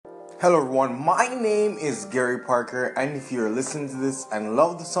Hello everyone, my name is Gary Parker, and if you're listening to this and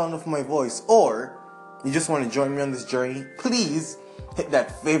love the sound of my voice, or you just want to join me on this journey, please hit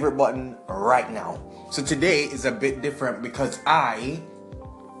that favorite button right now. So today is a bit different because I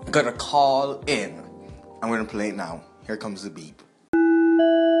got a call in. I'm going to play it now. Here comes the beep.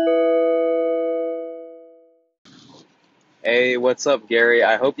 Hey, what's up, Gary?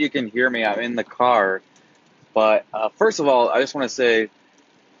 I hope you can hear me. I'm in the car. But first of all, I just want to say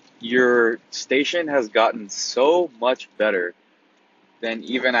your station has gotten so much better than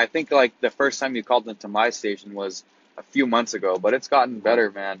even I think like the first time you called into my station was a few months ago, but it's gotten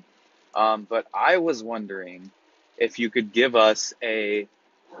better, man. But I was wondering if you could give us a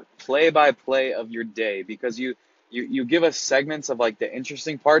play-by-play of your day because you give us segments of like the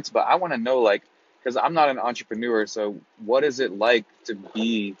interesting parts, but I want to know like because I'm not an entrepreneur, so what is it like to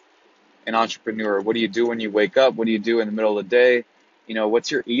be an entrepreneur? What do you do when you wake up? What do you do in the middle of the day? You know,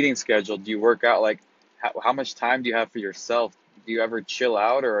 what's your eating schedule? Do you work out? Like, how much time do you have for yourself? Do you ever chill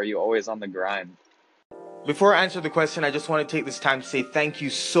out or are you always on the grind? Before I answer the question, I just want to take this time to say thank you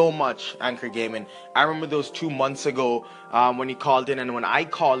so much, Anchor Gaming. I remember those 2 months ago when you called in, and when I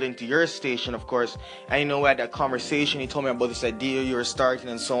called into your station, of course, and you know, we had that conversation. You told me about this idea you were starting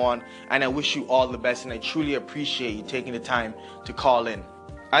and so on, and I wish you all the best, and I truly appreciate you taking the time to call in.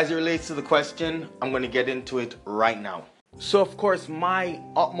 As it relates to the question, I'm going to get into it right now. So, of course, my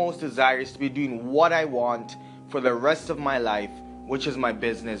utmost desire is to be doing what I want for the rest of my life, which is my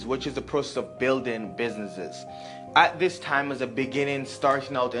business, which is the process of building businesses. At this time, as a beginning,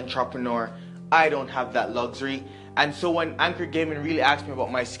 starting out entrepreneur, I don't have that luxury. And so when Anchor Gaming really asked me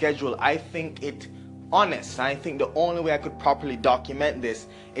about my schedule, I think it honest. I think the only way I could properly document this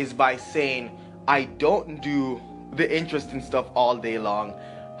is by saying I don't do the interesting stuff all day long.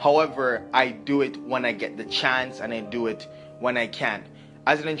 However, I do it when I get the chance, and I do it when I can.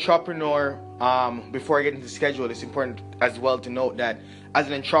 As an entrepreneur, before I get into the schedule, it's important as well to note that as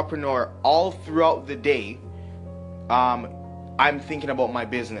an entrepreneur, all throughout the day, I'm thinking about my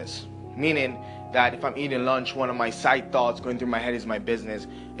business. Meaning that if I'm eating lunch, one of my side thoughts going through my head is my business.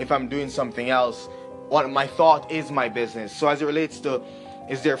 If I'm doing something else, one of my thought is my business. So as it relates to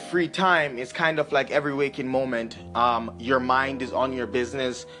is there free time, it's kind of like every waking moment, your mind is on your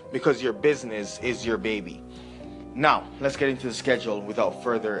business because your business is your baby. Now, let's get into the schedule without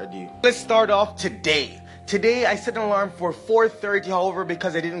further ado. Let's start off today. Today, I set an alarm for 4:30. However,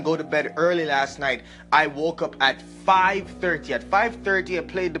 because I didn't go to bed early last night, I woke up at 5:30. At 5:30, I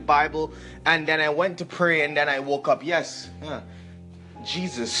played the Bible, and then I went to pray, and then I woke up. Yes,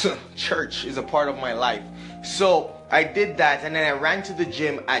 Jesus, church is a part of my life. So, I did that, and then I ran to the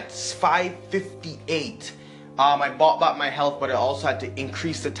gym at 5:58. I bought back my health, but I also had to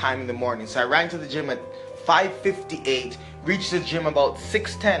increase the time in the morning. So I ran to the gym at 5:58, reached the gym about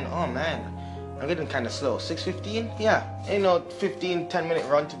 6:10. Oh man, I'm getting kind of slow. 6:15? Yeah, 10-minute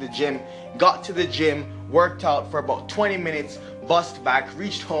run to the gym. Got to the gym, worked out for about 20 minutes, bussed back,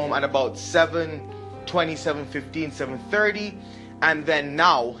 reached home at about 7:20, 7:15, 7:30. And then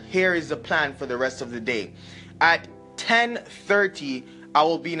now, here is the plan for the rest of the day. At 10:30, I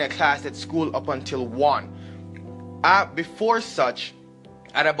will be in a class at school up until 1. Before such,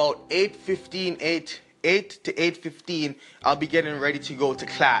 at about 8:15, 8 to 8:15, I'll be getting ready to go to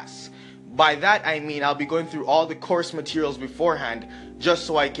class. By that I mean I'll be going through all the course materials beforehand, just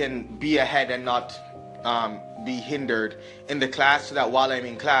so I can be ahead and not be hindered in the class, so that while I'm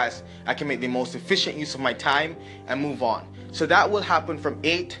in class I can make the most efficient use of my time and move on. So that will happen from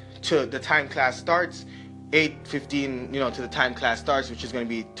 8 to the time class starts, 8:15 to the time class starts, which is going to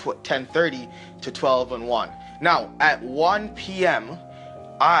be 10:30 to 12 and 1. Now at 1 p.m.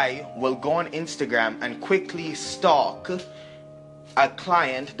 I will go on Instagram and quickly stalk a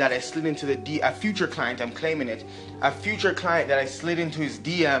client that I slid into a future client, I'm claiming it, a future client that I slid into his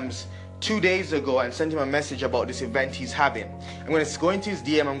DMs 2 days ago and sent him a message about this event he's having. I'm going to go into his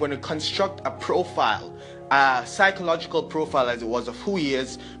DM, I'm going to construct a profile, a psychological profile as it was of who he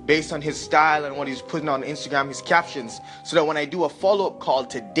is based on his style and what he's putting on Instagram, his captions, so that when I do a follow-up call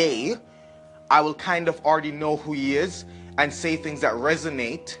today, I will kind of already know who he is and say things that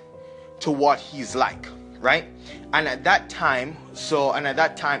resonate to what he's like, right? And at that time,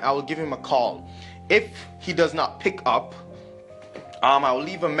 I will give him a call. If he does not pick up, I will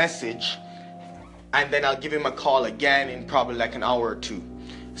leave a message, and then I'll give him a call again in probably like an hour or two.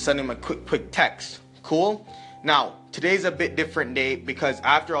 Send him a quick text. Cool? Now, today's a bit different day because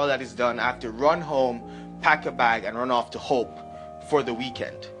after all that is done, I have to run home, pack a bag, and run off to Hope for the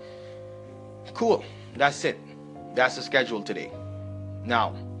weekend. Cool. That's it. That's the schedule today.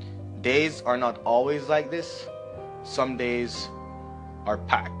 Now, days are not always like this. Some days are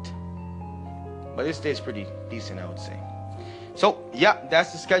packed. but this day is pretty decent, I would say. So yeah,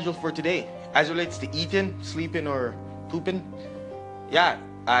 that's the schedule for today. As it relates to eating, sleeping, or pooping, yeah,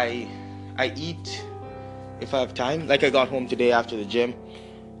 I eat if I have time. Like I got home today after the gym,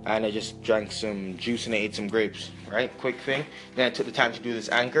 and I just drank some juice and I ate some grapes. Right, quick thing. Then I took the time to do this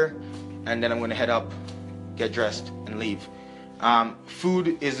anchor, and then I'm gonna head up, get dressed, and leave.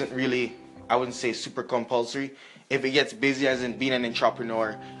 Food isn't really, I wouldn't say super compulsory. If it gets busy, as in being an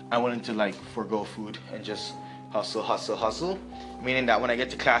entrepreneur, I'm willing to like forgo food and just hustle. Meaning that when I get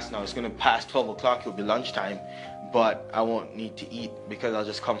to class now, it's gonna pass 12 o'clock, it'll be lunchtime, but I won't need to eat because I'll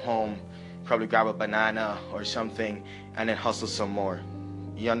just come home, probably grab a banana or something, and then hustle some more.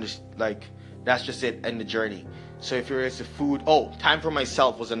 You understand? Like, that's just it in the journey. So if you're into food, time for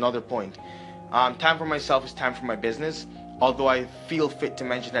myself was another point. Time for myself is time for my business. Although I feel fit to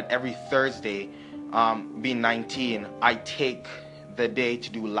mention that every Thursday, being 19, I take the day to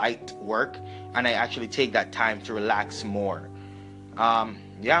do light work, and I actually take that time to relax more.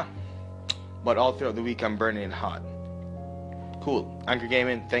 Yeah, but all throughout the week I'm burning it hot. Cool. Anchor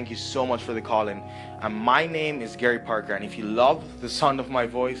Gaming, thank you so much for the call-in. And my name is Gary Parker, and if you love the sound of my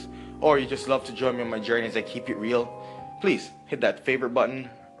voice, or you just love to join me on my journey as I keep it real, please hit that favorite button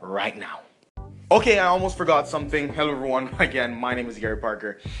right now. Okay, I almost forgot something. Hello everyone, again, my name is Gary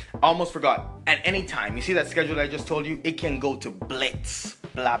Parker. I almost forgot, at any time, you see that schedule I just told you? It can go to Blitz,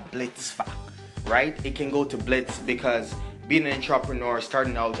 right? It can go to Blitz because being an entrepreneur,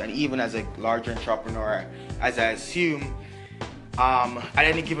 starting out, and even as a larger entrepreneur, as I assume, at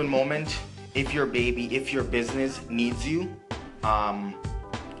any given moment, if your business needs you,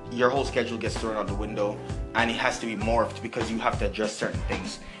 your whole schedule gets thrown out the window, and it has to be morphed because you have to address certain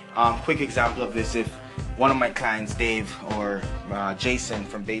things. Quick example of this: if one of my clients, Dave or Jason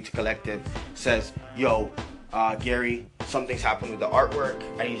from Beta Collective, says, yo, Gary, something's happened with the artwork,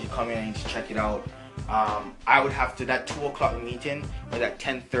 I need you to come in, I need to check it out. I would have to, that 2 o'clock meeting or that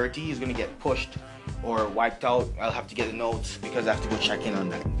 10:30 is going to get pushed or wiped out. I'll have to get the notes because I have to go check in on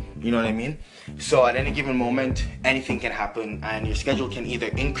that. You know what I mean? So at any given moment, anything can happen, and your schedule can either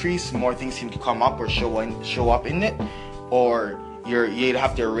increase, more things can come up or show up in it, or you'd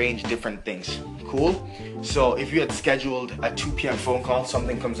have to arrange different things. Cool? So if you had scheduled a 2 p.m. phone call,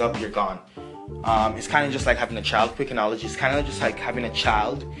 something comes up, you're gone. It's kind of just like having a child. Quick analogy, it's kind of just like having a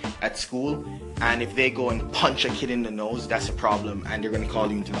child at school, and if they go and punch a kid in the nose, that's a problem, and they're going to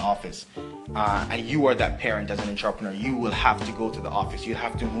call you into the office. And you are that parent as an entrepreneur. You will have to go to the office. You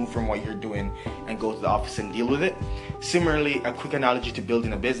have to move from what you're doing and go to the office and deal with it. Similarly, a quick analogy to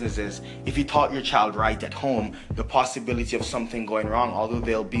building a business is, if you taught your child right at home, the possibility of something going wrong, although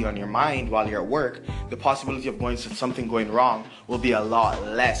they'll be on your mind while you're at work, the possibility of something going wrong will be a lot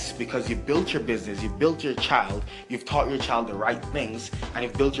less because you've built your business, you've built your child, you've taught your child the right things, and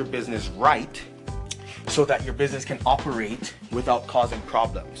you've built your business right so that your business can operate without causing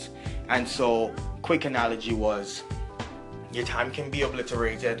problems. And so, quick analogy was, your time can be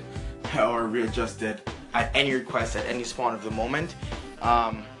obliterated or readjusted at any request, at any spawn of the moment.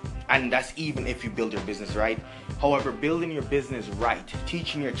 And that's even if you build your business right. However, building your business right,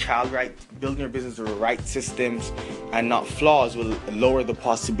 teaching your child right, building your business with the right systems and not flaws will lower the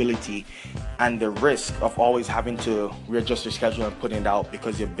possibility and the risk of always having to readjust your schedule and putting it out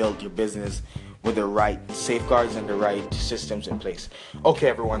because you built your business with the right safeguards and the right systems in place. Okay,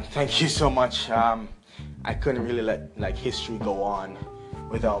 everyone, thank you so much. I couldn't really let history go on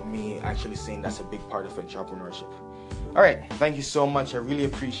without me actually saying that's a big part of entrepreneurship. All right, thank you so much. I really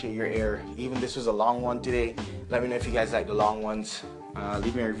appreciate your ear. Even this was a long one today. Let me know if you guys like the long ones.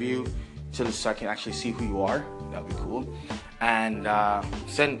 Leave me a review so I can actually see who you are. That'd be cool. And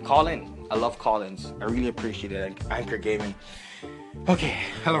call in. I love call-ins. I really appreciate it. Anchor Gaming. Okay,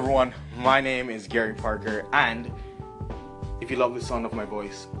 hello everyone. My name is Gary Parker, and if you love the sound of my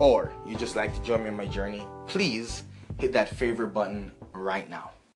voice, or you just like to join me on my journey, please hit that favorite button right now.